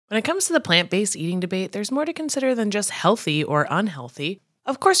When it comes to the plant-based eating debate, there's more to consider than just healthy or unhealthy.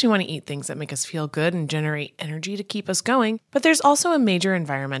 Of course, we want to eat things that make us feel good and generate energy to keep us going, but there's also a major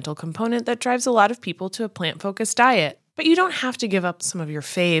environmental component that drives a lot of people to a plant-focused diet. But you don't have to give up some of your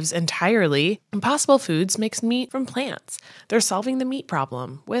faves entirely. Impossible Foods makes meat from plants. They're solving the meat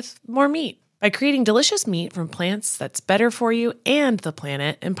problem with more meat. By creating delicious meat from plants that's better for you and the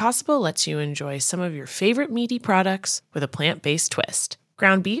planet, Impossible lets you enjoy some of your favorite meaty products with a plant-based twist.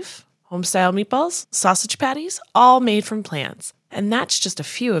 Ground beef, home-style meatballs, sausage patties, all made from plants. And that's just a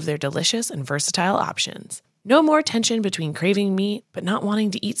few of their delicious and versatile options. No more tension between craving meat but not wanting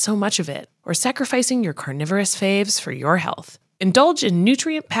to eat so much of it, or sacrificing your carnivorous faves for your health. Indulge in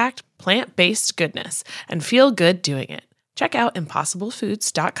nutrient-packed, plant-based goodness and feel good doing it. Check out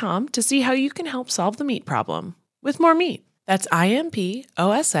ImpossibleFoods.com to see how you can help solve the meat problem with more meat. That's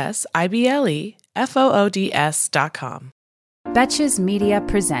ImpossibleFoods.com. Betches Media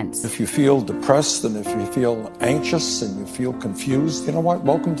presents. If you feel depressed and if you feel anxious and you feel confused, you know what?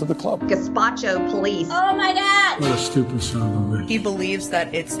 Welcome to the club. Gazpacho police. Oh my God! What a stupid son of a bitch. He believes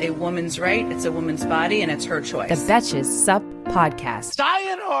that it's a woman's right, it's a woman's body, and it's her choice. The Betches Sup Podcast.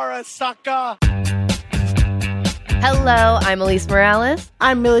 Sayonara, sucker! Hello, I'm Elise Morales.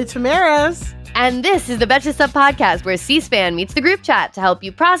 I'm Millie Tamaris. And this is the Betches Sup Podcast, where C-SPAN meets the group chat to help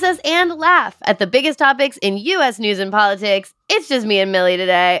you process and laugh at the biggest topics in U.S. news and politics. It's just me and Millie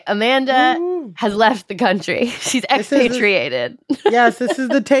today. Amanda has left the country. She's expatriated. Yes, this is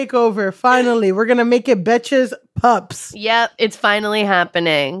the takeover. Finally, we're going to make it Betches Pups. Yep, it's finally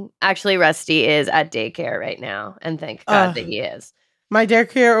happening. Actually, Rusty is at daycare right now, and thank God that he is. My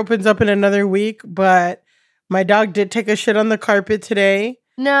daycare opens up in another week, but my dog did take a shit on the carpet today.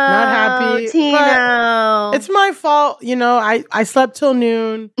 No, not happy. Tino. It's my fault. You know, I slept till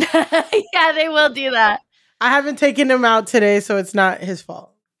noon. Yeah, they will do that. I haven't taken him out today, so it's not his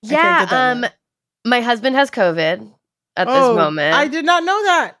fault. Yeah, my husband has COVID at this moment. I did not know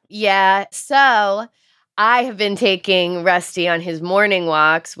that. Yeah, so I have been taking Rusty on his morning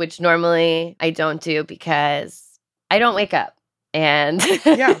walks, which normally I don't do because I don't wake up. And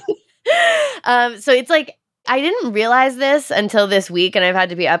yeah. So it's like, I didn't realize this until this week, and I've had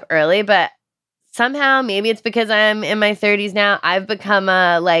to be up early, but somehow, maybe it's because I'm in my 30s now, I've become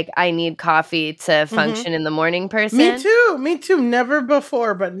I need coffee to function in the morning person. Me too. Never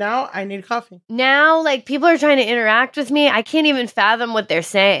before, but now I need coffee. Now, people are trying to interact with me. I can't even fathom what they're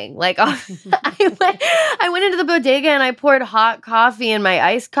saying. I went into the bodega and I poured hot coffee in my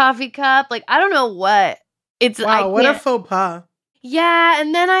iced coffee cup. I don't know what. What a faux pas. Yeah,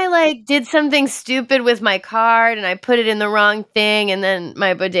 and then I did something stupid with my card and I put it in the wrong thing, and then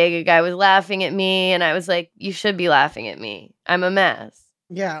my bodega guy was laughing at me, and I was like, you should be laughing at me. I'm a mess.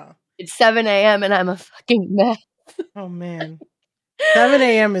 Yeah. It's 7 a.m. and I'm a fucking mess. Oh, man. 7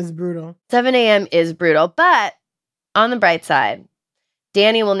 a.m. is brutal. 7 a.m. is brutal, but on the bright side,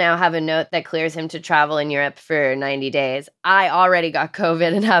 Danny will now have a note that clears him to travel in Europe for 90 days. I already got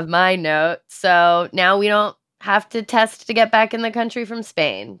COVID and have my note, so now we don't have to test to get back in the country from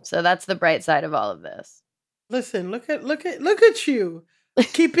Spain. So that's the bright side of all of this. Listen, look at you.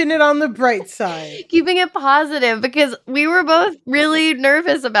 Keeping it on the bright side. Keeping it positive, because we were both really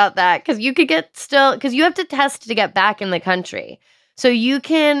nervous about that, because you have to test to get back in the country. So you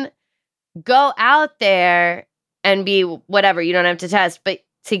can go out there and be whatever, you don't have to test, but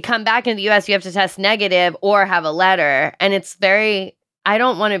to come back into the US, you have to test negative or have a letter. And it's I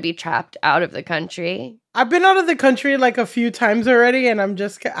don't want to be trapped out of the country. I've been out of the country a few times already, and I'm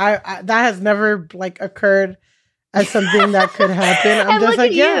just, that has never occurred as something that could happen. I'm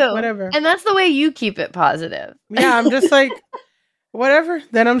just yeah, whatever. And that's the way you keep it positive. Yeah, I'm just whatever.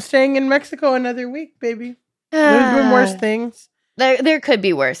 Then I'm staying in Mexico another week, baby. There's been worse things. There could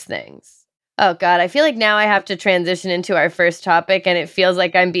be worse things. Oh, God, I feel like now I have to transition into our first topic, and it feels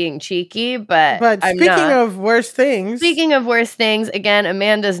like I'm being cheeky, but I'm speaking not. of worse things. Speaking of worse things, again,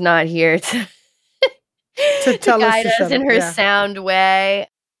 Amanda's not here to guide us in her sound way.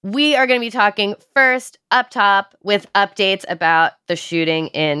 We are going to be talking first up top with updates about the shooting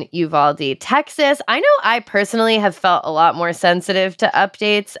in Uvalde, Texas. I know I personally have felt a lot more sensitive to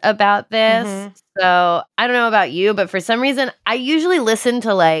updates about this. Mm-hmm. So I don't know about you, but for some reason, I usually listen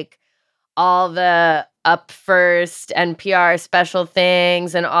to all the Up First and PR special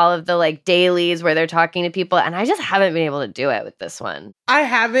things and all of the dailies where they're talking to people. And I just haven't been able to do it with this one. I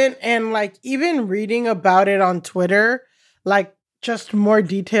haven't. And even reading about it on Twitter, just more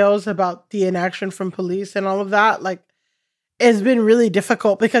details about the inaction from police and all of that, it's been really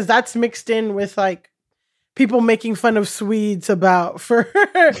difficult because that's mixed in with people making fun of Swedes for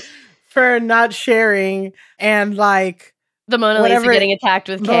not sharing, and The Mona Lisa getting attacked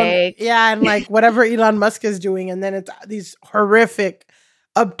with cake. Yeah, and like whatever Elon Musk is doing. And then it's these horrific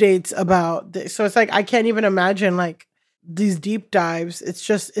updates about this. So it's like, I can't even imagine like these deep dives. It's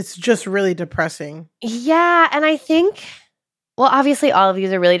just really depressing. Yeah. And I think, well, obviously all of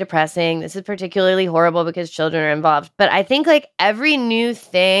these are really depressing. This is particularly horrible because children are involved. But I think like every new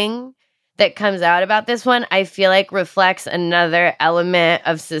thing that comes out about this one, I feel like reflects another element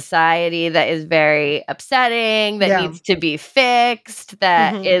of society that is very upsetting, that needs to be fixed,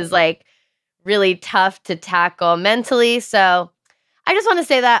 that is like really tough to tackle mentally. So I just want to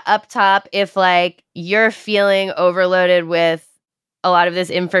say that up top, if like you're feeling overloaded with a lot of this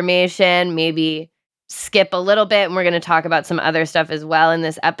information, maybe skip a little bit, and we're going to talk about some other stuff as well in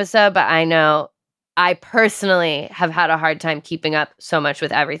this episode. But I know I personally have had a hard time keeping up so much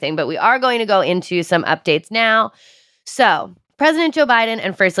with everything, but we are going to go into some updates now. So President Joe Biden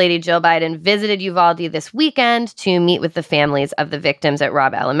and First Lady Jill Biden visited Uvalde this weekend to meet with the families of the victims at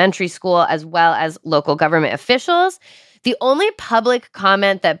Robb Elementary School, as well as local government officials. The only public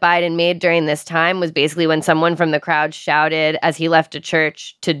comment that Biden made during this time was basically when someone from the crowd shouted as he left a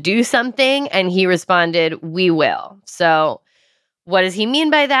church to do something, and he responded, "We will." So what does he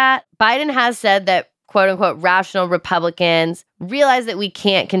mean by that? Biden has said that, quote unquote, rational Republicans realize that we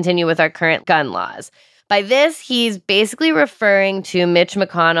can't continue with our current gun laws. By this, he's basically referring to Mitch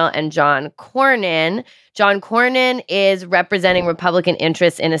McConnell and John Cornyn. John Cornyn is representing Republican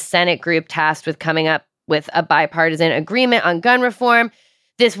interests in a Senate group tasked with coming up with a bipartisan agreement on gun reform.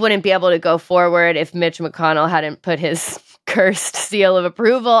 This wouldn't be able to go forward if Mitch McConnell hadn't put his cursed seal of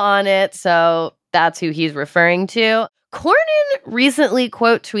approval on it. So that's who he's referring to. Cornyn recently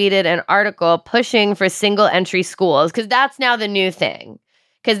quote tweeted an article pushing for single entry schools, because that's now the new thing.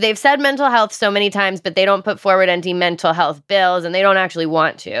 Because they've said mental health so many times, but they don't put forward any mental health bills, and they don't actually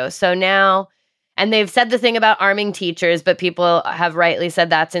want to. So now, and they've said the thing about arming teachers, but people have rightly said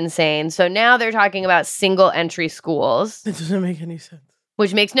that's insane. So now they're talking about single entry schools. It doesn't make any sense.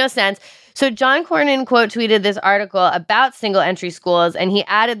 Which makes no sense. So John Cornyn quote tweeted this article about single entry schools, and he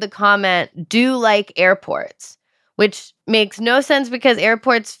added the comment, "do like airports," which makes no sense because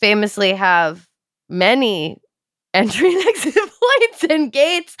airports famously have many entry and exit points and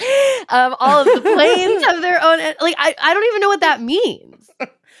gates. All of the planes have their own. Like, I don't even know what that means.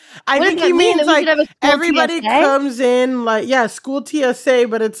 I think he means like everybody TSA? Comes in like, yeah, school TSA,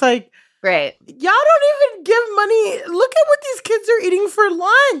 but it's like, right. Y'all don't even give money. Look at what these kids are eating for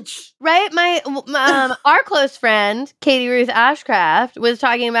lunch. Right. My our close friend, Katie Ruth Ashcraft, was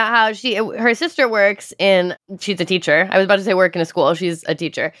talking about how her sister works she's a teacher. I was about to say work in a school. She's a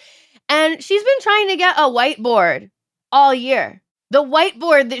teacher. And she's been trying to get a whiteboard all year. The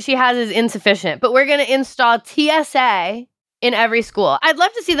whiteboard that she has is insufficient, but we're going to install TSA in every school. I'd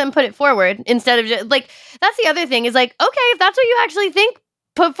love to see them put it forward instead of just like, that's the other thing is like, okay, if that's what you actually think,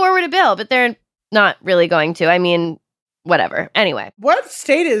 put forward a bill, but they're not really going to. I mean, whatever. Anyway. What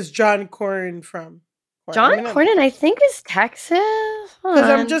state is John Cornyn from? John Cornyn, I think, is Texas. Because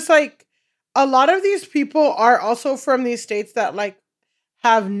I'm just like, a lot of these people are also from these states that like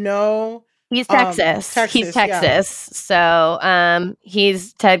have no... He's Texas. He's Texas. Yeah. So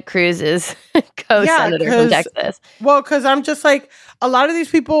he's Ted Cruz's co-senator from Texas. Well, because I'm just like, a lot of these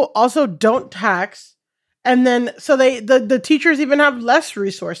people also don't tax. And then, so the teachers even have less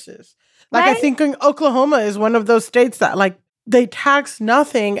resources. Like, right? I think Oklahoma is one of those states that like, they tax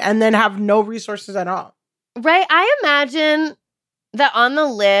nothing and then have no resources at all. Right. I imagine that on the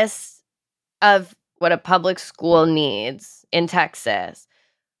list of what a public school needs in Texas,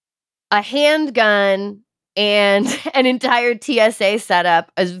 a handgun and an entire TSA setup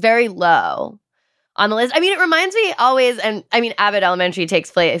is very low on the list. I mean, it reminds me always, and I mean, Abbott Elementary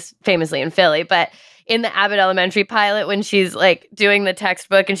takes place famously in Philly, but in the Abbott Elementary pilot, when she's like doing the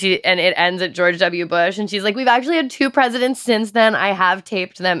textbook and it ends at George W. Bush, and she's like, "We've actually had 2 presidents since then. I have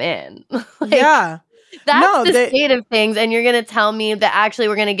taped them in." Like, yeah. That's the state of things. And you're going to tell me that actually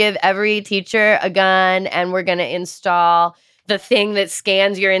we're going to give every teacher a gun and we're going to install the thing that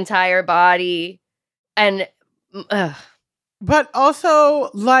scans your entire body. And, but also,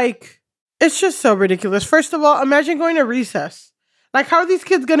 like, it's just so ridiculous. First of all, imagine going to recess. Like, how are these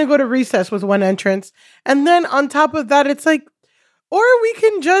kids going to go to recess with one entrance? And then on top of that, it's like, or we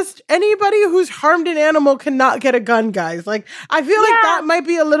can just, anybody who's harmed an animal cannot get a gun, guys. Like, I feel like that might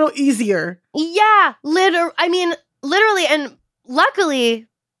be a little easier. Yeah, literally, and luckily,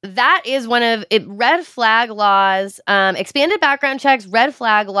 that is one of red flag laws, expanded background checks, red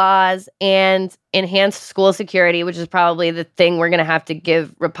flag laws, and enhanced school security, which is probably the thing we're going to have to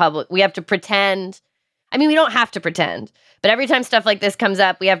give we have to pretend I mean, we don't have to pretend, but every time stuff like this comes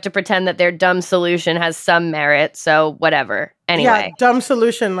up, we have to pretend that their dumb solution has some merit. So whatever. Anyway. Yeah, dumb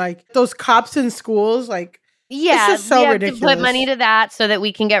solution. Like those cops in schools, like, yeah, it's just so we have ridiculous. to put money to that so that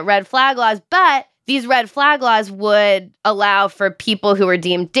we can get red flag laws. But these red flag laws would allow for people who are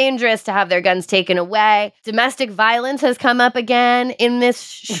deemed dangerous to have their guns taken away. Domestic violence has come up again in this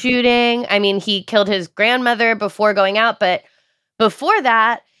shooting. I mean, he killed his grandmother before going out, but before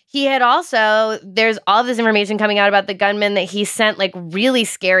that, he had also, there's all this information coming out about the gunman that he sent like really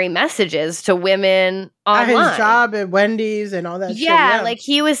scary messages to women online. At his job at Wendy's and all that shit. Yeah, like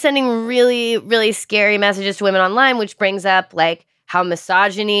he was sending really, really scary messages to women online, which brings up like how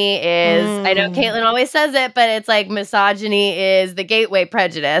misogyny is. I know Caitlin always says it, but it's like misogyny is the gateway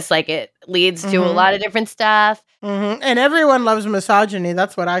prejudice. Like it leads to a lot of different stuff. And everyone loves misogyny.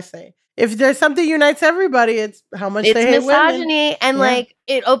 That's what I say. If there's something unites everybody, it's how much they hate misogyny. Women. And like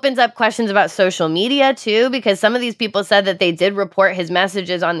it opens up questions about social media too, because some of these people said that they did report his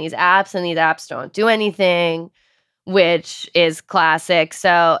messages on these apps and these apps don't do anything, which is classic.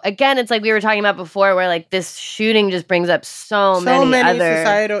 So again, it's like we were talking about before where like this shooting just brings up so many other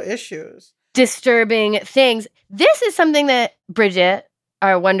societal issues, disturbing things. This is something that Bridget,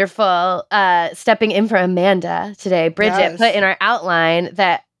 our wonderful stepping in for Amanda today, Bridget put in our outline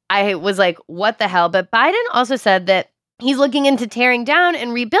that I was like, what the hell? But Biden also said that he's looking into tearing down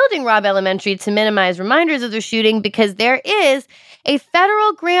and rebuilding Robb Elementary to minimize reminders of the shooting because there is a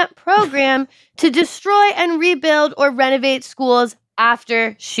federal grant program to destroy and rebuild or renovate schools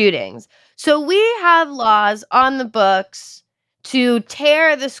after shootings. So we have laws on the books to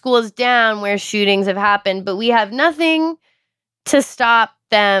tear the schools down where shootings have happened, but we have nothing to stop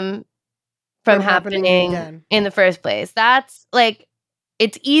them from happening in the first place. That's like,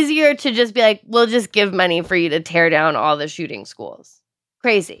 it's easier to just be like, we'll just give money for you to tear down all the shooting schools.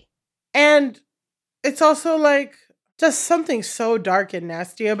 Crazy. And it's also like just something so dark and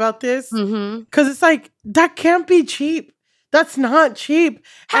nasty about this. Because it's like, that can't be cheap. That's not cheap.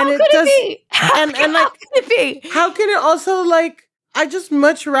 How could it be? How can it be? How can it also like, I just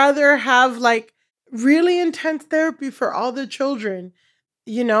much rather have like really intense therapy for all the children.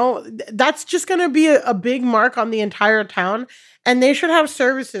 You know, that's just going to be a big mark on the entire town. And they should have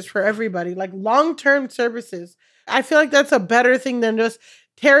services for everybody, like long-term services. I feel like that's a better thing than just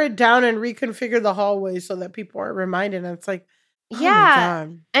tear it down and reconfigure the hallway so that people aren't reminded. And it's like, oh my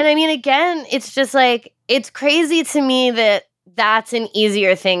God. And I mean, again, it's just like, it's crazy to me that that's an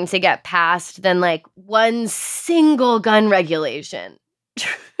easier thing to get past than like one single gun regulation.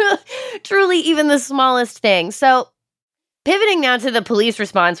 Truly, even the smallest thing. So pivoting now to the police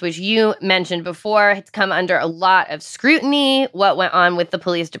response, which you mentioned before, it's come under a lot of scrutiny. What went on with the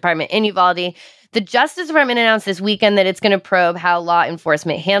police department in Uvalde? The Justice Department announced this weekend that it's going to probe how law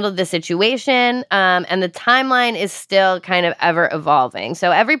enforcement handled the situation, and the timeline is still kind of ever evolving.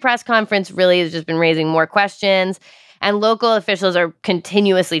 So every press conference really has just been raising more questions, and local officials are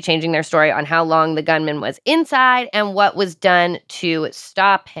continuously changing their story on how long the gunman was inside and what was done to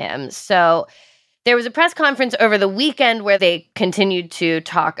stop him. So there was a press conference over the weekend where they continued to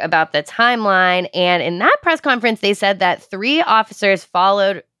talk about the timeline. And in that press conference, they said that 3 officers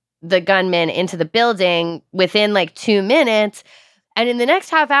followed the gunman into the building within like 2 minutes. And in the next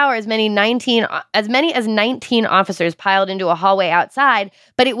half hour, as many as 19 officers piled into a hallway outside.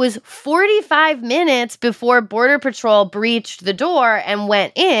 But it was 45 minutes before Border Patrol breached the door and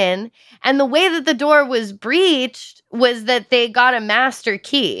went in. And the way that the door was breached was that they got a master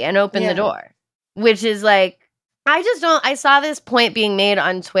key and opened the door. Which is like, I saw this point being made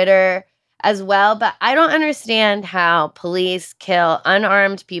on Twitter as well, but I don't understand how police kill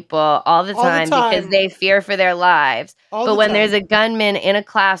unarmed people all the time because they fear for their lives. But when there's a gunman in a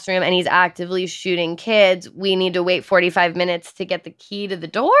classroom and he's actively shooting kids, we need to wait 45 minutes to get the key to the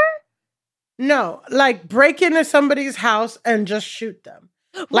door? No, like break into somebody's house and just shoot them.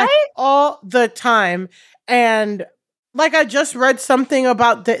 Like right? All the time. And like I just read something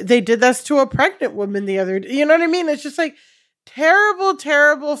about they did this to a pregnant woman the other day. You know what I mean? It's just like terrible,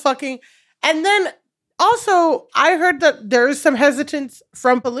 terrible fucking. And then also I heard that there is some hesitance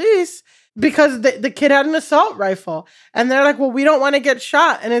from police because the kid had an assault rifle. And they're like, well, we don't want to get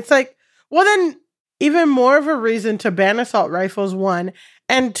shot. And it's like, well, then even more of a reason to ban assault rifles, 1.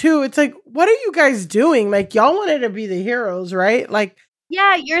 And 2, it's like, what are you guys doing? Like, y'all wanted to be the heroes, right? Like,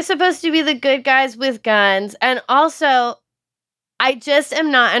 yeah, you're supposed to be the good guys with guns. And also, I just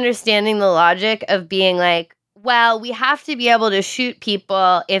am not understanding the logic of being like, well, we have to be able to shoot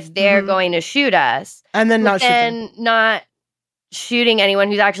people if they're going to shoot us. And then not shoot them. Not shooting anyone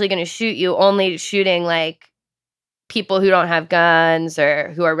who's actually going to shoot you, only shooting like people who don't have guns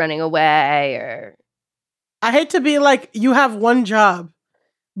or who are running away or I hate to be like, you have one job,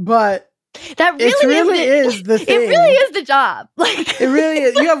 but that really is the thing. It really is the job. Like it really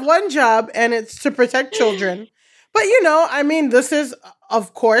is. You have one job, and it's to protect children. But I mean, this is,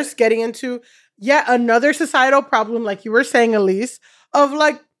 of course, getting into yet another societal problem, like you were saying, Elise, of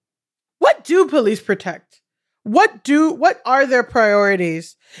like, what do police protect? What are their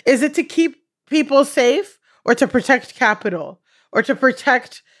priorities? Is it to keep people safe, or to protect capital, or to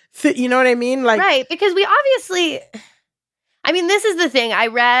protect, you know what I mean? Like, right, because we obviously, I mean, this is the thing. I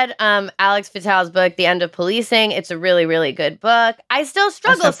read Alex Vitale's book, The End of Policing. It's a really, really good book. I still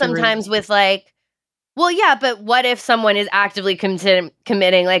struggle sometimes with like, well, yeah, but what if someone is actively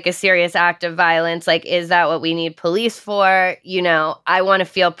committing like a serious act of violence? Like, is that what we need police for? I want to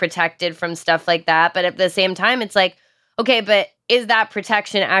feel protected from stuff like that. But at the same time, it's like, okay, but is that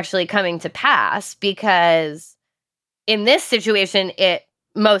protection actually coming to pass? Because in this situation, it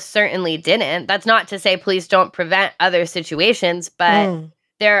most certainly didn't. That's not to say police don't prevent other situations, but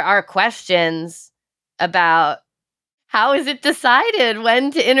there are questions about how is it decided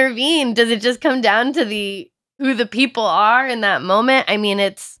when to intervene? Does it just come down to who the people are in that moment? I mean,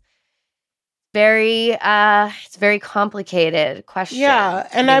 it's very complicated question. Yeah,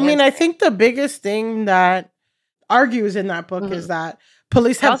 and I mean, I think the biggest thing that argues in that book is that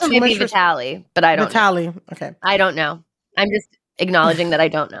police have also too much Vitale, but I don't Vitale. know. Okay. I don't know. I'm just acknowledging that I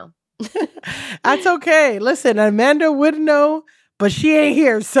don't know. That's okay. Listen, Amanda would know, but she ain't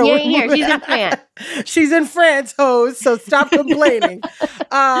here. So she ain't here. She's in France. She's in France, hoes. So stop complaining.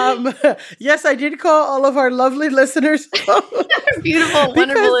 Yes, I did call all of our lovely listeners. Our beautiful,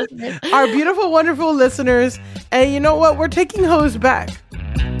 wonderful listeners. Our beautiful, wonderful listeners. And you know what? We're taking hoes back.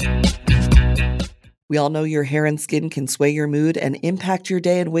 We all know your hair and skin can sway your mood and impact your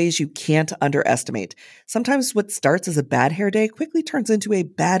day in ways you can't underestimate. Sometimes what starts as a bad hair day quickly turns into a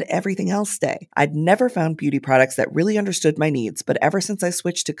bad everything else day. I'd never found beauty products that really understood my needs, but ever since I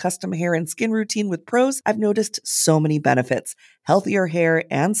switched to custom hair and skin routine with Prose, I've noticed so many benefits. Healthier hair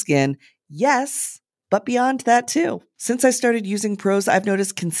and skin, yes, but beyond that too. Since I started using Prose, I've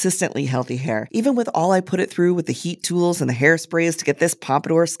noticed consistently healthy hair. Even with all I put it through with the heat tools and the hairsprays to get this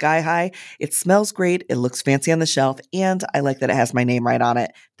pompadour sky high, it smells great, it looks fancy on the shelf, and I like that it has my name right on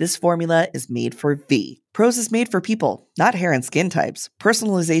it. This formula is made for V. Prose is made for people, not hair and skin types.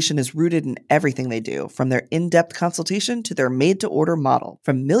 Personalization is rooted in everything they do, from their in-depth consultation to their made-to-order model.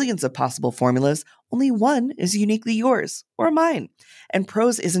 From millions of possible formulas, only one is uniquely yours or mine. And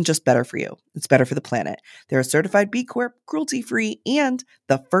Prose isn't just better for you, it's better for the planet. They're a certified B Corp, cruelty-free, and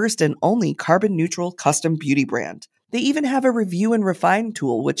the first and only carbon-neutral custom beauty brand. They even have a review and refine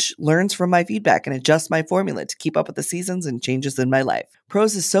tool which learns from my feedback and adjusts my formula to keep up with the seasons and changes in my life.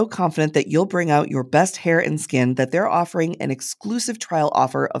 Prose is so confident that you'll bring out your best hair and skin that they're offering an exclusive trial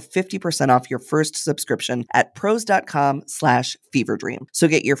offer of 50% off your first subscription at prose.com/feverdream. So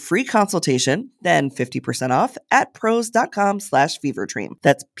get your free consultation, then 50% off at prose.com/feverdream.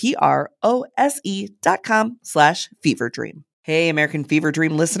 That's prose.com/feverdream. Hey, American Fever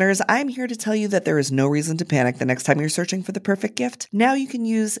Dream listeners, I'm here to tell you that there is no reason to panic the next time you're searching for the perfect gift. Now you can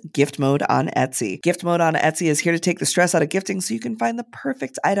use Gift Mode on Etsy. Gift Mode on Etsy is here to take the stress out of gifting so you can find the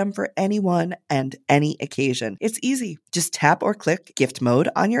perfect item for anyone and any occasion. It's easy. Just tap or click Gift Mode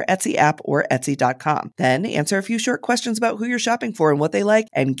on your Etsy app or Etsy.com. Then answer a few short questions about who you're shopping for and what they like,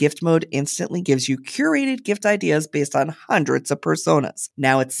 and Gift Mode instantly gives you curated gift ideas based on hundreds of personas.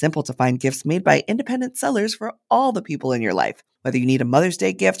 Now it's simple to find gifts made by independent sellers for all the people in your life. Whether you need a Mother's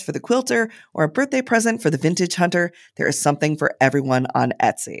Day gift for the quilter or a birthday present for the vintage hunter, there is something for everyone on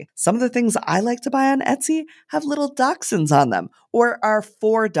Etsy. Some of the things I like to buy on Etsy have little dachshunds on them, or are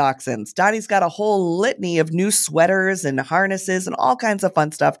for dachshunds. Dottie's got a whole litany of new sweaters and harnesses and all kinds of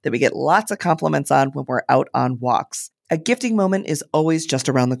fun stuff that we get lots of compliments on when we're out on walks. A gifting moment is always just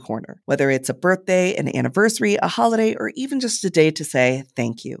around the corner. Whether it's a birthday, an anniversary, a holiday, or even just a day to say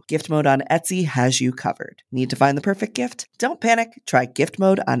thank you, Gift Mode on Etsy has you covered. Need to find the perfect gift? Don't panic. Try Gift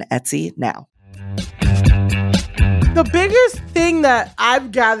Mode on Etsy now. The biggest thing that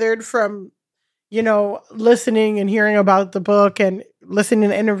I've gathered from, listening and hearing about the book and listening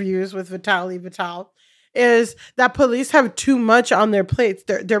to interviews with Vitale, is that police have too much on their plates.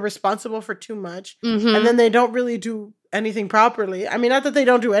 They're responsible for too much, and then they don't really do anything properly. I mean, not that they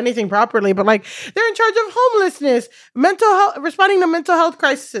don't do anything properly, but like they're in charge of homelessness, mental health, responding to mental health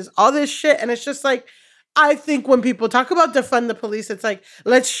crises, all this shit. And it's just like, I think when people talk about defund the police, it's like,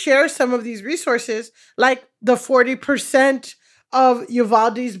 let's share some of these resources, like the 40% of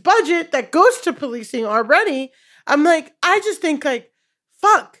Uvalde's budget that goes to policing already. I'm like, I just think like,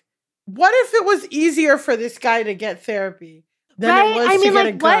 fuck. What if it was easier for this guy to get therapy? than it was to get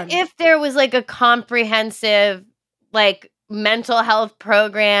a gun. What if there was like a comprehensive like mental health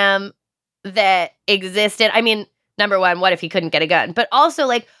program that existed? I mean, number one, what if he couldn't get a gun? But also,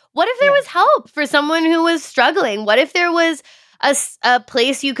 like, what if there was help for someone who was struggling? What if there was a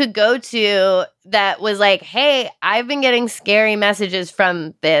place you could go to that was like, hey, I've been getting scary messages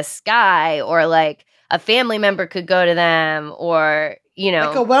from this guy, or like a family member could go to them, or, you know,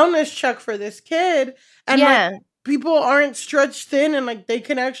 like a wellness check for this kid. And like, people aren't stretched thin, and like they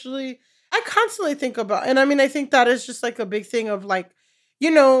can actually, I constantly think about, and I mean, I think that is just like a big thing of like, you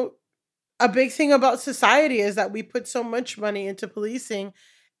know, a big thing about society is that we put so much money into policing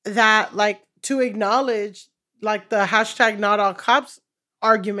that like to acknowledge like the hashtag not all cops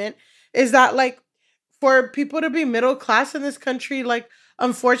argument is that like for people to be middle class in this country, like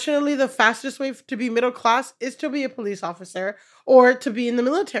unfortunately the fastest way to be middle class is to be a police officer or to be in the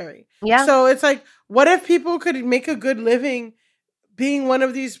military. Yeah. So it's like, what if people could make a good living being one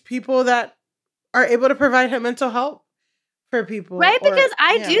of these people that are able to provide mental help for people? Right, because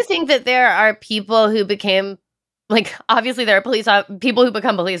I do think that there are people who became, like, obviously there are people who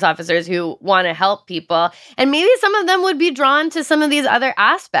become police officers who want to help people. And maybe some of them would be drawn to some of these other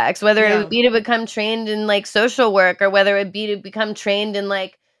aspects, whether it would be to become trained in like social work, or whether it would be to become trained in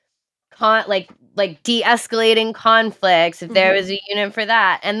like de-escalating conflicts, if there was a unit for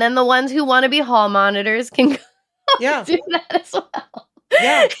that. And then the ones who want to be hall monitors can go do that as well.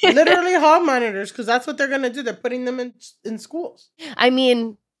 Yeah, literally hall monitors, because that's what they're going to do. They're putting them in schools. I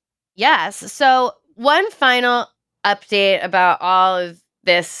mean, yes. So one final update about all of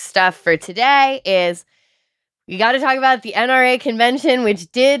this stuff for today is we got to talk about the NRA convention,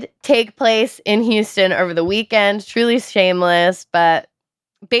 which did take place in Houston over the weekend. Truly shameless, but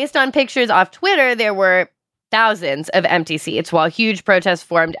based on pictures off Twitter, there were thousands of empty seats while huge protests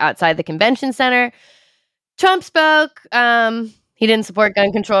formed outside the convention center. Trump spoke. He didn't support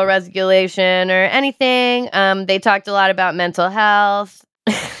gun control regulation or anything. They talked a lot about mental health.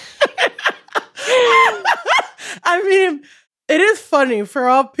 I mean, it is funny for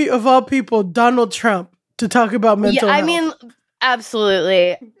all people, Donald Trump to talk about mental health. I mean,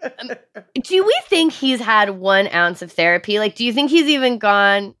 absolutely. Do we think he's had 1 ounce of therapy? Like, do you think he's even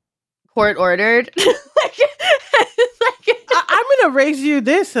gone court ordered? I'm going to raise you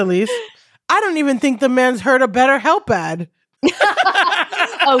this, Elise. I don't even think the man's heard a BetterHelp ad.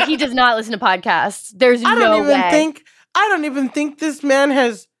 Oh, he does not listen to podcasts. There's no way. I don't even think this man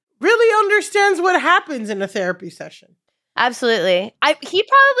really understands what happens in a therapy session. Absolutely. He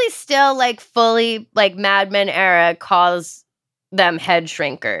probably still like fully like Mad Men era calls them head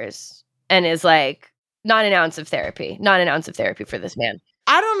shrinkers and is like, not an ounce of therapy for this man.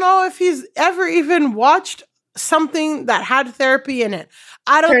 I don't know if he's ever even watched something that had therapy in it.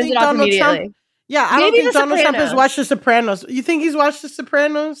 I don't think Donald Trump. Yeah, I don't think Donald Trump has watched The Sopranos. You think he's watched The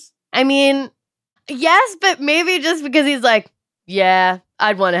Sopranos? I mean, yes, but maybe just because he's like, yeah,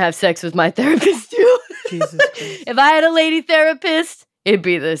 I'd want to have sex with my therapist too. Jesus Christ. If I had a lady therapist, it'd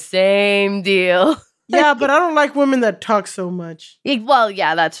be the same deal. Yeah, but I don't like women that talk so much. Well,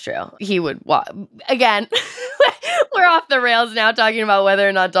 yeah, that's true. He would again. We're off the rails now talking about whether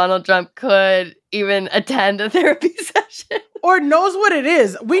or not Donald Trump could even attend a therapy session. Or knows what it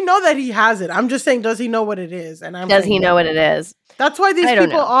is. We know that he has it. I'm just saying, does he know what it is? And does he know what it is? That's why these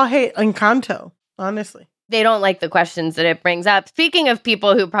people all hate Encanto, honestly. They don't like the questions that it brings up. Speaking of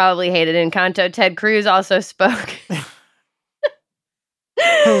people who probably hated Encanto, Ted Cruz also spoke.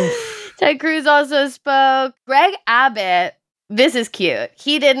 Ted Cruz also spoke. Greg Abbott, this is cute.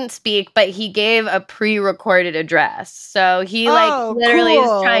 He didn't speak, but he gave a pre-recorded address. So he literally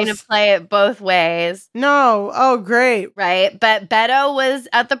is trying to play it both ways. No. Oh, great. Right. But Beto was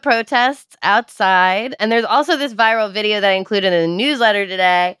at the protests outside. And there's also this viral video that I included in the newsletter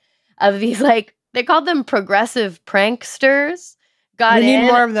today of these like, they called them progressive pranksters. We need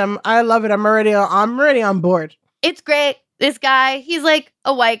more of them. I love it. I'm already on board. It's great. This guy, he's like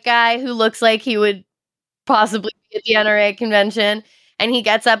a white guy who looks like he would possibly be at the NRA convention. And he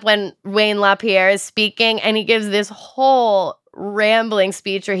gets up when Wayne LaPierre is speaking and he gives this whole rambling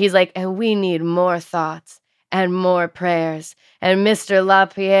speech where he's like, and we need more thoughts and more prayers. And Mr.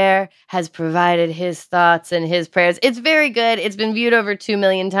 LaPierre has provided his thoughts and his prayers. It's very good. It's been viewed over 2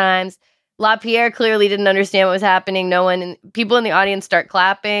 million times. LaPierre clearly didn't understand what was happening. People in the audience start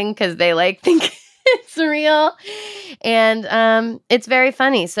clapping because they think it's real. And it's very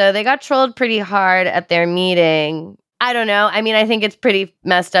funny. So they got trolled pretty hard at their meeting. I don't know. I mean, I think it's pretty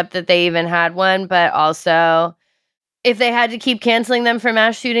messed up that they even had one, but also if they had to keep canceling them for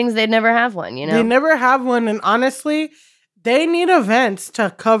mass shootings, they'd never have one, you know? They never have one. And honestly, they need events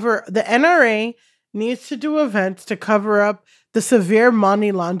to cover. The NRA needs to do events to cover up the severe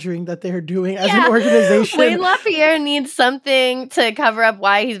money laundering that they're doing as an organization. Wayne LaPierre needs something to cover up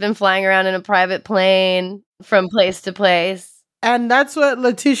why he's been flying around in a private plane from place to place. And that's what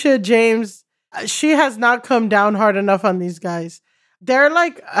Letitia James, she has not come down hard enough on these guys. They're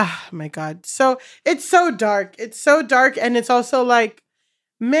like, oh my God. So it's so dark. It's so dark. And it's also like,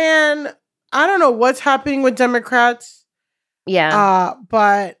 man, I don't know what's happening with Democrats. Yeah.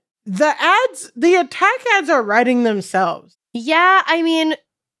 But the attack ads are writing themselves. Yeah. I mean,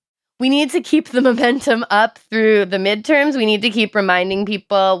 we need to keep the momentum up through the midterms. We need to keep reminding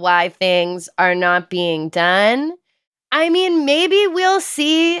people why things are not being done. I mean, maybe we'll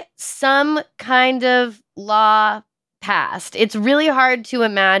see some kind of law passed. It's really hard to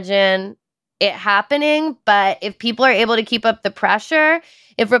imagine it happening, but if people are able to keep up the pressure,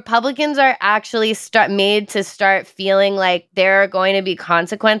 if Republicans are actually made to start feeling like there are going to be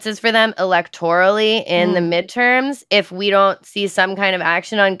consequences for them electorally in the midterms, if we don't see some kind of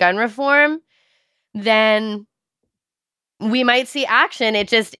action on gun reform, then we might see action.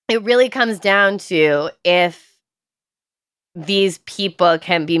 It really comes down to if these people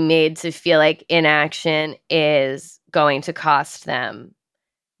can be made to feel like inaction is going to cost them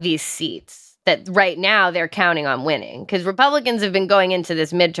these seats that right now they're counting on winning. Because Republicans have been going into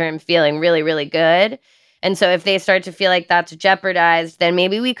this midterm feeling really, really good. And so if they start to feel like that's jeopardized, then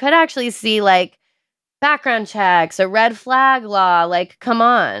maybe we could actually see like background checks, a red flag law, like, come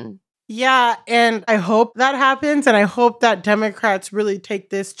on. Yeah, and I hope that happens. And I hope that Democrats really take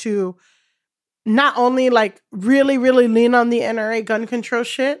this to not only like really, really lean on the NRA gun control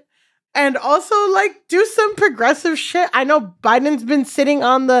shit, and also like do some progressive shit. I know Biden's been sitting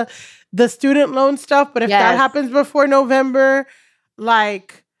on the student loan stuff, but if that happens before November,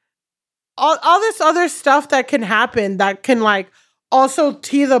 like all this other stuff that can happen that can like also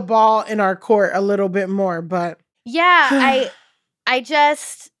tee the ball in our court a little bit more. But yeah,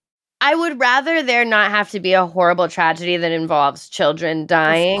 I would rather there not have to be a horrible tragedy that involves children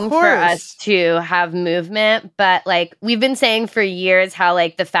dying for us to have movement. But like we've been saying for years how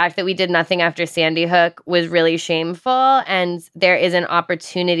like the fact that we did nothing after Sandy Hook was really shameful. And there is an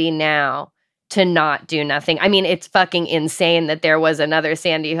opportunity now to not do nothing. I mean, it's fucking insane that there was another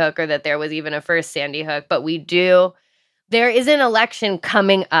Sandy Hook or that there was even a first Sandy Hook. But there is an election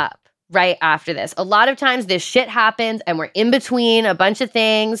coming up right after this. A lot of times this shit happens and we're in between a bunch of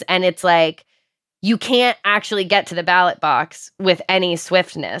things and it's like you can't actually get to the ballot box with any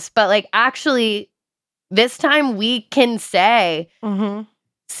swiftness. But like actually this time we can say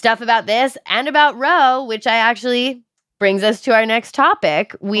stuff about this and about Roe, which actually brings us to our next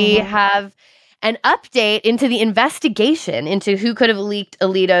topic. We have an update into the investigation into who could have leaked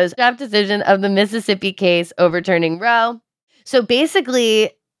Alito's draft decision of the Mississippi case overturning Roe. So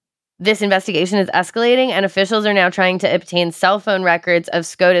basically, this investigation is escalating, and officials are now trying to obtain cell phone records of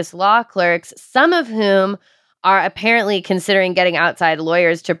SCOTUS law clerks, some of whom are apparently considering getting outside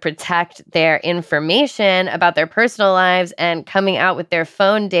lawyers to protect their information about their personal lives and coming out with their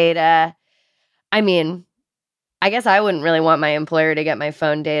phone data. I mean, I guess I wouldn't really want my employer to get my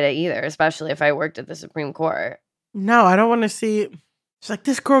phone data either, especially if I worked at the Supreme Court. No, I don't want to see. It's like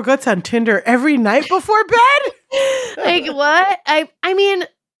this girl gets on Tinder every night before bed. Like what? I mean,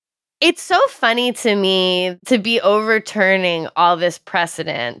 it's so funny to me to be overturning all this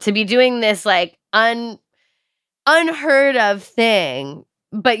precedent, to be doing this like unheard of thing,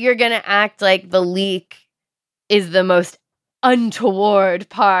 but you're going to act like the leak is the most untoward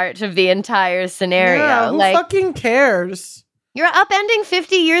part of the entire scenario. Yeah, who fucking cares? You're upending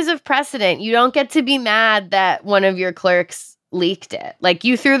 50 years of precedent. You don't get to be mad that one of your clerks leaked it. Like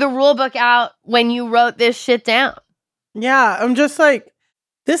you threw the rule book out when you wrote this shit down. Yeah, I'm just like,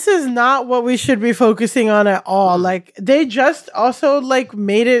 this is not what we should be focusing on at all. Like they just also like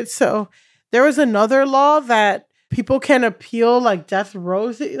made it so there was another law that people can appeal like death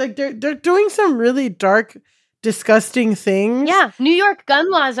rows. Like they're doing some really dark, disgusting things. Yeah, New York gun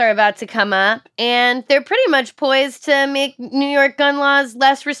laws are about to come up and they're pretty much poised to make New York gun laws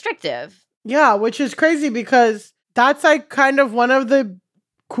less restrictive. Yeah, which is crazy because that's like kind of one of the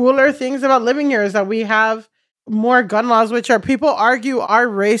cooler things about living here is that we have more gun laws, which are people argue are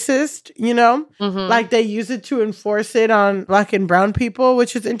racist, you know, like they use it to enforce it on Black and brown people,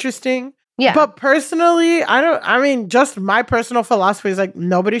 which is interesting. Yeah. But personally, just my personal philosophy is like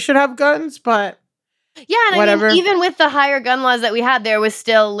nobody should have guns, but yeah, and whatever. I mean, even with the higher gun laws that we had, there was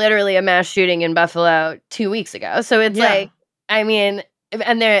still literally a mass shooting in Buffalo 2 weeks ago. So it's like, I mean,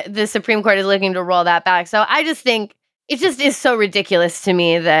 and the Supreme Court is looking to roll that back. So I just think it just is so ridiculous to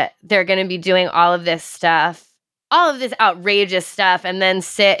me that they're going to be doing all of this stuff all of this outrageous stuff and then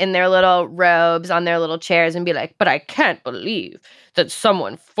sit in their little robes on their little chairs and be like, but I can't believe that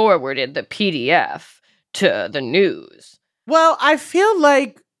someone forwarded the PDF to the news. Well, I feel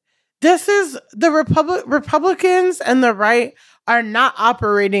like this is the Republicans and the right are not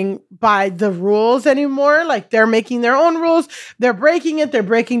operating by the rules anymore. Like, they're making their own rules. They're breaking it. They're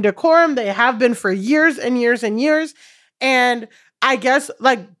breaking decorum. They have been for years and years and years. And I guess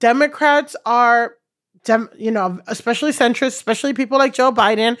like Democrats are, especially centrists, especially people like Joe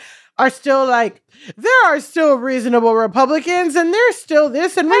Biden, are still like, there are still reasonable Republicans and there's still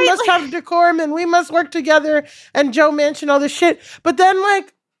this and we must have decorum and we must work together and Joe Manchin, all this shit. But then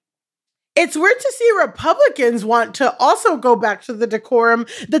like, it's weird to see Republicans want to also go back to the decorum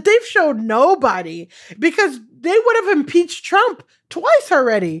that they've showed nobody, because they would have impeached Trump twice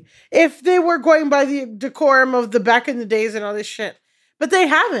already if they were going by the decorum of the back in the days and all this shit. But they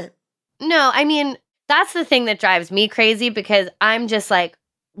haven't. No, I mean, that's the thing that drives me crazy, because I'm just like,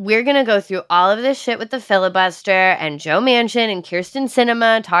 we're going to go through all of this shit with the filibuster and Joe Manchin and Kyrsten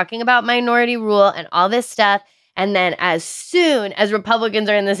Sinema talking about minority rule and all this stuff. And then as soon as Republicans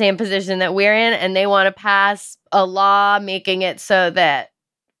are in the same position that we're in and they want to pass a law making it so that,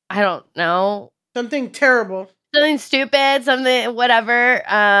 I don't know. Something terrible. Something stupid, something, whatever.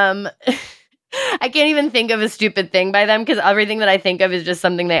 I can't even think of a stupid thing by them because everything that I think of is just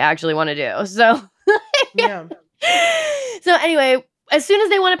something they actually want to do. So, yeah. So anyway, as soon as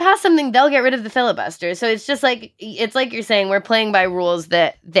they want to pass something, they'll get rid of the filibuster. So it's just like, it's like you're saying, we're playing by rules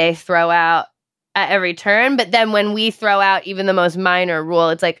that they throw out at every turn. But then when we throw out even the most minor rule,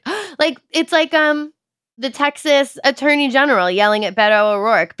 it's like the Texas Attorney General yelling at Beto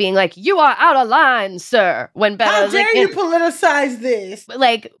O'Rourke, being like, "You are out of line, sir." When Beto's how dare you politicize this?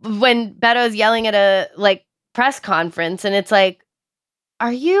 Like when Beto's yelling at a press conference, and it's like,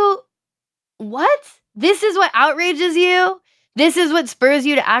 are you what? This is what outrages you? This is what spurs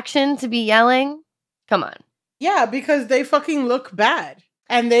you to action, to be yelling? Come on. Yeah, because they fucking look bad.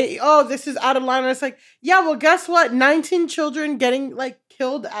 And this is out of line. And it's like, yeah, well, guess what? 19 children getting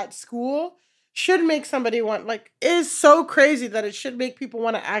killed at school should make somebody want, it is so crazy that it should make people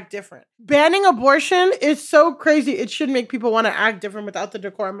want to act different. Banning abortion is so crazy. It should make people want to act different without the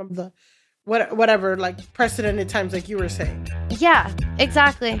decorum of the whatever, precedented times like you were saying. Yeah,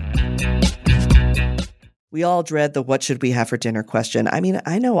 exactly. We all dread the what should we have for dinner question. I mean,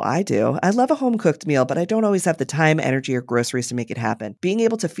 I know I do. I love a home-cooked meal, but I don't always have the time, energy, or groceries to make it happen. Being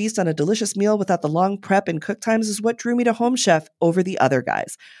able to feast on a delicious meal without the long prep and cook times is what drew me to Home Chef over the other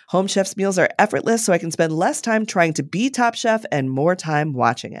guys. Home Chef's meals are effortless, so I can spend less time trying to be Top Chef and more time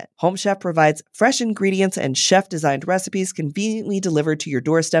watching it. Home Chef provides fresh ingredients and chef-designed recipes conveniently delivered to your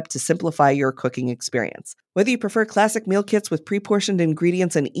doorstep to simplify your cooking experience. Whether you prefer classic meal kits with pre-portioned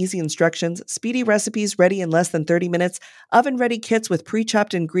ingredients and easy instructions, speedy recipes ready in less than 30 minutes, oven-ready kits with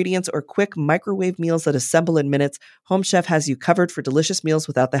pre-chopped ingredients, or quick microwave meals that assemble in minutes, Home Chef has you covered for delicious meals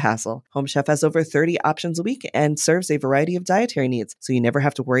without the hassle. Home Chef has over 30 options a week and serves a variety of dietary needs, so you never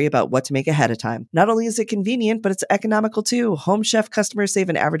have to worry about what to make ahead of time. Not only is it convenient, but it's economical too. Home Chef customers save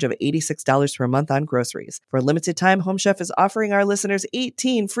an average of $86 per month on groceries. For a limited time, Home Chef is offering our listeners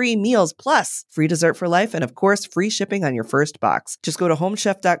 18 free meals plus free dessert for life and, of course, free shipping on your first box. Just go to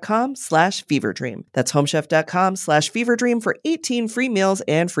homechef.com/feverdream. That's homechef.com/feverdream for 18 free meals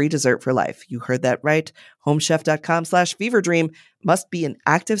and free dessert for life. You heard that right. Homechef.com/feverdream. Must be an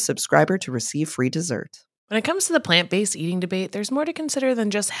active subscriber to receive free dessert. When it comes to the plant-based eating debate, there's more to consider than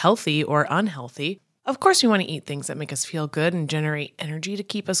just healthy or unhealthy. Of course, we want to eat things that make us feel good and generate energy to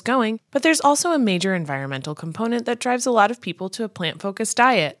keep us going, but there's also a major environmental component that drives a lot of people to a plant-focused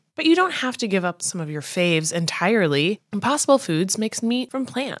diet. But you don't have to give up some of your faves entirely. Impossible Foods makes meat from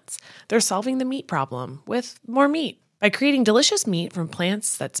plants. They're solving the meat problem with more meat. By creating delicious meat from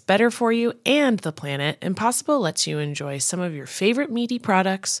plants that's better for you and the planet, Impossible lets you enjoy some of your favorite meaty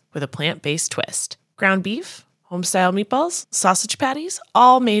products with a plant-based twist. Ground beef, home-style meatballs, sausage patties,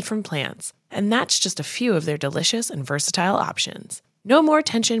 all made from plants. And that's just a few of their delicious and versatile options. No more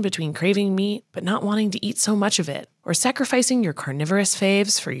tension between craving meat but not wanting to eat so much of it, or sacrificing your carnivorous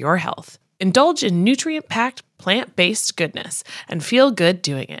faves for your health. Indulge in nutrient-packed, plant-based goodness and feel good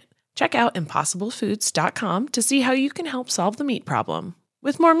doing it. Check out ImpossibleFoods.com to see how you can help solve the meat problem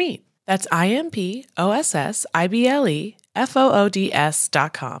with more meat. That's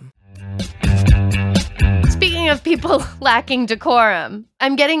ImpossibleFoods.com. Speaking of people lacking decorum,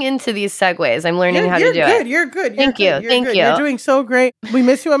 I'm getting into these segues. I'm learning how to do it. You're good. Thank you. You're doing so great. We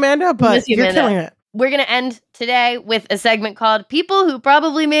miss you, Amanda, but you're killing it. We're going to end today with a segment called People Who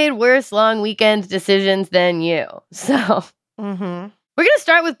Probably Made Worse Long Weekend Decisions Than You. So we're We're going to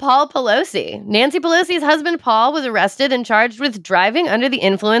start with Paul Pelosi. Nancy Pelosi's husband, Paul, was arrested and charged with driving under the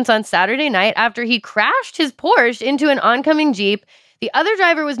influence on Saturday night after he crashed his Porsche into an oncoming Jeep. The other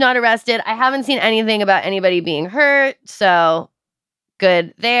driver was not arrested. I haven't seen anything about anybody being hurt, so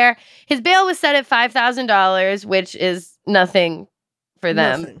good there. His bail was set at $5,000, which is nothing for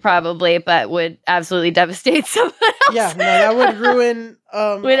them, probably, but would absolutely devastate someone else. Yeah, no, that would ruin...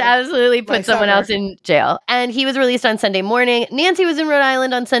 would absolutely put someone else in jail. And he was released on Sunday morning. Nancy was in Rhode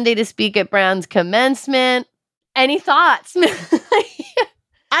Island on Sunday to speak at Brown's commencement. Any thoughts?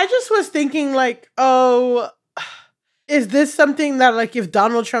 I just was thinking, like, is this something that, like, if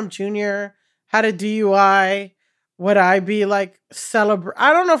Donald Trump Jr. had a DUI, would I be, like,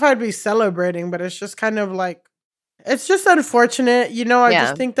 I don't know if I'd be celebrating, but it's just kind of, like, it's just unfortunate. You know, I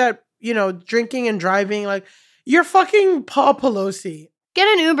just think that, you know, drinking and driving, like, you're fucking Paul Pelosi. Get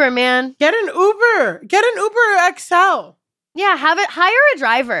an Uber, man. Get an Uber. Get an Uber XL. Yeah, hire a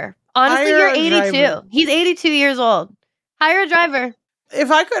driver. Honestly, you're 82. Driver. He's 82 years old. Hire a driver. If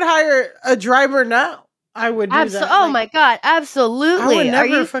I could hire a driver now, I would do that. Oh my God, absolutely. I would never Are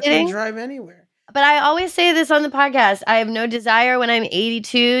you fucking kidding? Drive anywhere. But I always say this on the podcast. I have no desire when I'm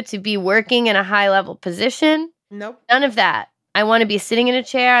 82 to be working in a high-level position. Nope. None of that. I want to be sitting in a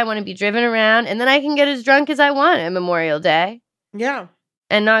chair. I want to be driven around. And then I can get as drunk as I want at Memorial Day. Yeah.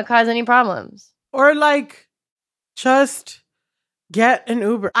 And not cause any problems. Or, like, just get an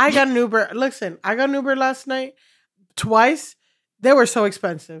Uber. I got an Uber. Listen, I got an Uber last night. Twice. They were so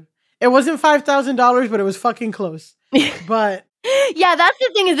expensive. It wasn't $5,000, but it was fucking close. But... yeah, that's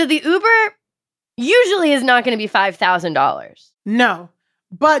the thing, is that the Uber usually is not going to be $5,000. No.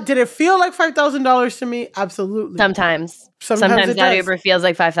 But did it feel like $5,000 to me? Absolutely. Sometimes that Uber feels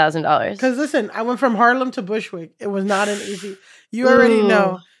like $5,000. Because listen, I went from Harlem to Bushwick. It was not an easy... You already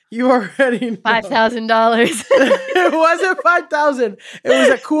know. You already know. $5,000. It wasn't $5,000. It was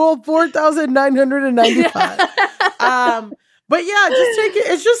a cool $4,995. But yeah, just take it.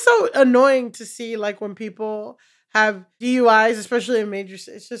 It's just so annoying to see, like, when people have DUIs, especially in major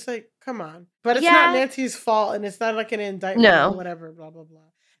cities. It's just like, come on. But it's not Nancy's fault, and it's not like an indictment or whatever, blah, blah, blah.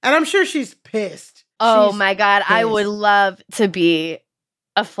 And I'm sure she's pissed. Oh my God. Pissed. I would love to be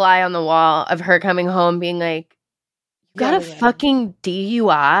a fly on the wall of her coming home being like, you got a fucking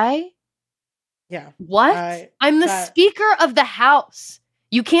DUI? Yeah. What? I'm the Speaker of the House.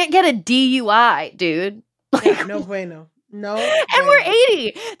 You can't get a DUI, dude. Like, yeah, no bueno. No. And we're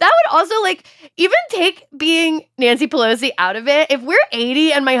 80. That would also, like, even take being Nancy Pelosi out of it. If we're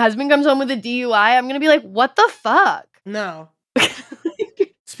 80 and my husband comes home with a DUI, I'm going to be like, what the fuck? No.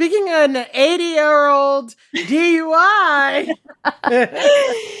 Speaking of an 80-year-old DUI.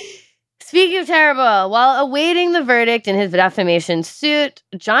 Speaking of terrible, while awaiting the verdict in his defamation suit,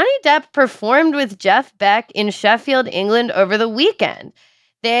 Johnny Depp performed with Jeff Beck in Sheffield, England over the weekend.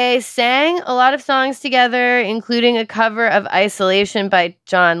 They sang a lot of songs together, including a cover of Isolation by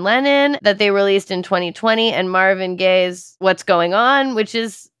John Lennon that they released in 2020, and Marvin Gaye's What's Going On, which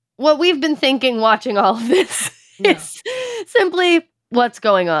is what we've been thinking watching all of this. Yeah. It's simply what's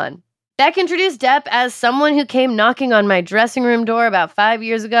going on. Beck introduced Depp as someone who came knocking on my dressing room door about 5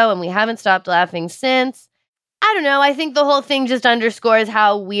 years ago, and we haven't stopped laughing since. I don't know. I think the whole thing just underscores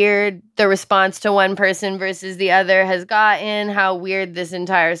how weird the response to one person versus the other has gotten, how weird this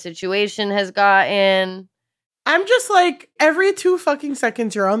entire situation has gotten. I'm just like, every 2 fucking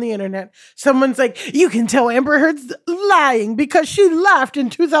seconds you're on the internet, someone's like, you can tell Amber Heard's lying because she laughed in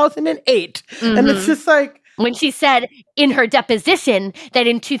 2008. Mm-hmm. And it's just like... When she said in her deposition that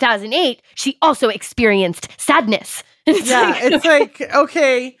in 2008, she also experienced sadness. It's like,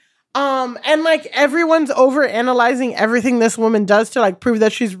 okay... and like everyone's over analyzing everything this woman does to like prove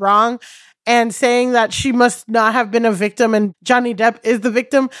that she's wrong and saying that she must not have been a victim and Johnny Depp is the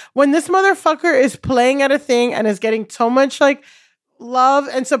victim when this motherfucker is playing at a thing and is getting so much like love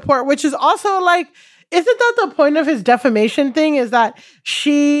and support, which is also like, isn't that the point of his defamation thing, is that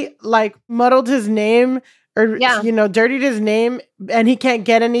she like muddled his name or, you know, dirtied his name and he can't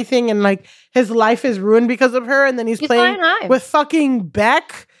get anything and like his life is ruined because of her. And then he's playing with fucking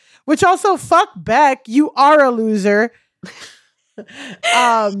Beck. Which also, fuck Beck, you are a loser.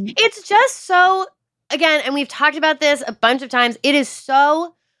 It's just so, again, and we've talked about this a bunch of times, it is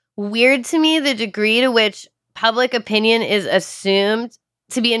so weird to me the degree to which public opinion is assumed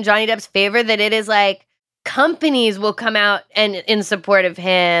to be in Johnny Depp's favor, that it is like companies will come out and in support of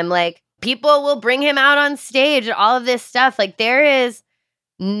him, like people will bring him out on stage and all of this stuff. Like there is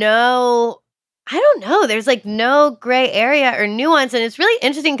no... I don't know. There's like no gray area or nuance. And it's really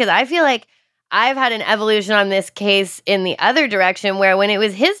interesting because I feel like I've had an evolution on this case in the other direction where when it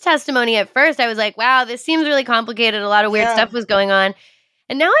was his testimony at first, I was like, wow, this seems really complicated. A lot of weird stuff was going on.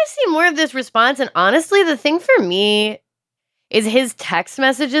 And now I see more of this response. And honestly, the thing for me is his text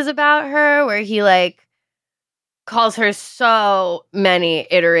messages about her where he like calls her so many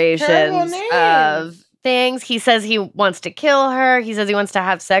iterations of things. He says he wants to kill her. He says he wants to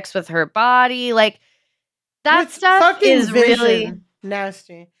have sex with her body. Like that stuff is really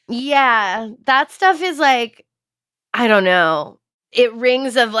nasty. Yeah, that stuff is like, I don't know. It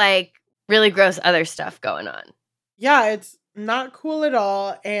rings of like really gross other stuff going on. Yeah, it's not cool at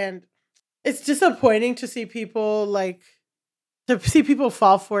all. And it's disappointing to see people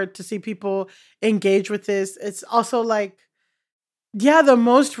fall for it, to see people engage with this. It's also like, yeah, the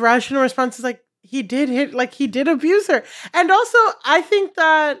most rational response is like, he did abuse her. And also, I think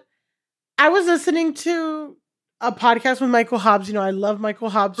that I was listening to a podcast with Michael Hobbs. You know, I love Michael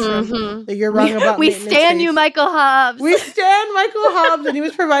Hobbs from the You're Wrong About We stand you, Michael Hobbs. We stand Michael Hobbs, and he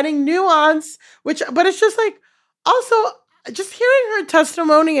was providing nuance, but it's just like, also, just hearing her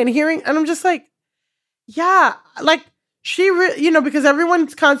testimony and I'm just like, yeah, like, because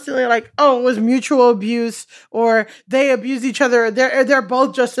everyone's constantly like, oh, it was mutual abuse, or they abuse each other, they're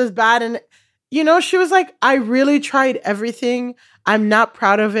both just as bad, and, you know, she was like, I really tried everything, I'm not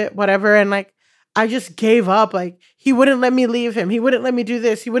proud of it, whatever, and like, I just gave up. Like, he wouldn't let me leave him. He wouldn't let me do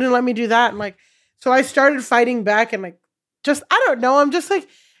this. He wouldn't let me do that. And like, so I started fighting back and like, just, I don't know. I'm just like,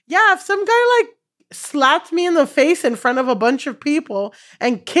 yeah, if some guy like slapped me in the face in front of a bunch of people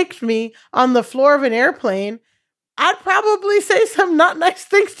and kicked me on the floor of an airplane, I'd probably say some not nice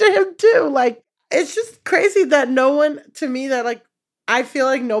things to him too. Like, it's just crazy that I feel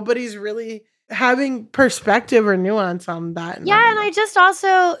like nobody's really having perspective or nuance on that. Yeah, and I just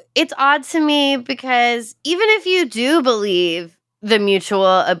also, it's odd to me because even if you do believe the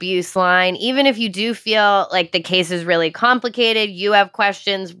mutual abuse line, even if you do feel like the case is really complicated, you have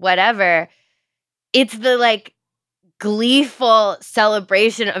questions, whatever, it's the like gleeful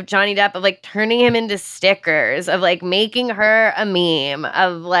celebration of Johnny Depp, of like turning him into stickers, of like making her a meme,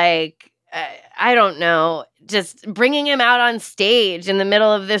 of like, I don't know, just bringing him out on stage in the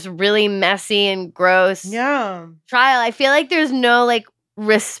middle of this really messy and gross trial. I feel like there's no like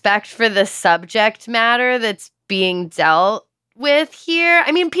respect for the subject matter that's being dealt with here.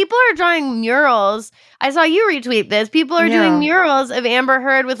 I mean, people are drawing murals. I saw you retweet this. People are doing murals of Amber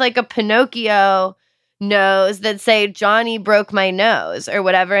Heard with like a Pinocchio nose that say Johnny broke my nose or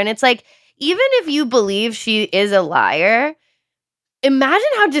whatever. And it's like, even if you believe she is a liar, imagine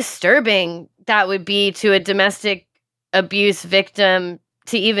how disturbing that would be to a domestic abuse victim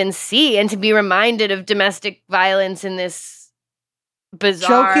to even see and to be reminded of domestic violence in this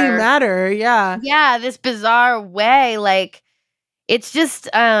bizarre... choking matter, yeah. Yeah, this bizarre way. Like, it's just,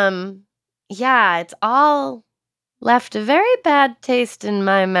 it's all left a very bad taste in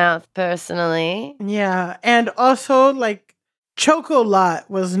my mouth, personally. Yeah, and also, like, Chocolate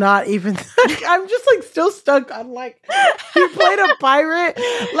was not even... I'm just, like, still stuck on, like, he played a pirate.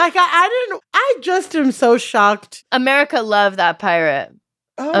 Like, I just am so shocked. America loved that pirate.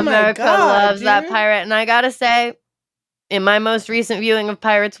 Oh America my God, loves dude. that pirate. And I gotta say, in my most recent viewing of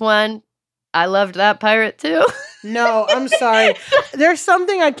Pirates 1, I loved that pirate, too. No, I'm sorry. There's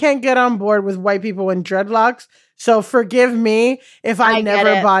something I can't get on board with white people in dreadlocks. So forgive me if I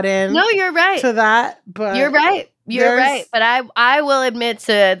never bought in. No, you're right. To that, but you're right. You're right. But I will admit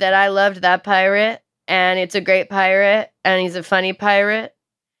that I loved that pirate, and it's a great pirate, and he's a funny pirate.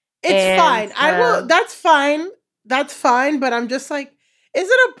 It's fine. I will. That's fine. That's fine. But I'm just like, is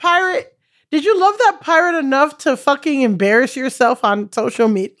it a pirate? Did you love that pirate enough to fucking embarrass yourself on social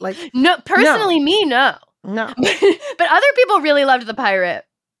media? Like, no, personally, no. But other people really loved the pirate.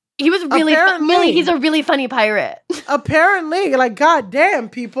 He was really funny. He's a really funny pirate. Apparently, like, goddamn,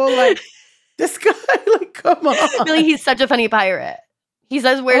 people, like, this guy, like, come on. Really, he's such a funny pirate. He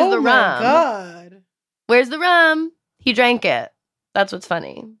says, "Where's the rum?" Oh my God. Where's the rum? He drank it. That's what's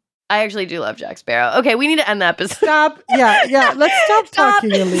funny. I actually do love Jack Sparrow. Okay, we need to end the episode. Stop. Yeah. Let's stop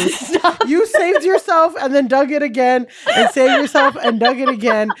talking, Elise. Stop. You saved yourself and then dug it again, and saved yourself and dug it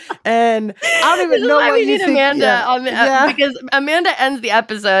again. And I don't even know what you think. Amanda because Amanda ends the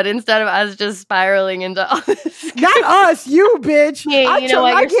episode instead of us just spiraling into all this. Not us, you bitch. Yeah, you know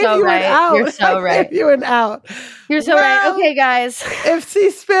what? You're so right. You're so right. I gave you an out. You're so right. Okay, guys. If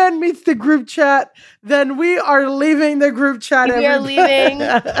C-SPAN meets the group chat, then we are leaving the group chat. We are leaving.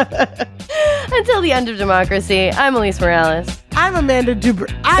 Until the end of democracy. I'm Elise Morales. I'm Amanda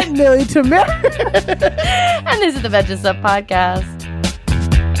Duber. I'm Millie Tamara. And this is the Betches Sup Podcast.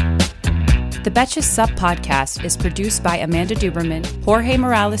 The Betches Sup podcast is produced by Amanda Duberman, Jorge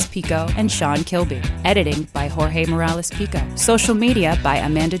Morales Pico, and Sean Kilby. Editing by Jorge Morales Pico. Social media by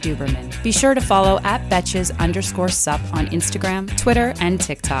Amanda Duberman. Be sure to follow @Betches_Sup on Instagram, Twitter, and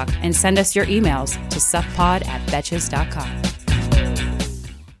TikTok, and send us your emails to suppod@betches.com.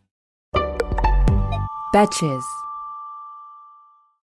 Betches.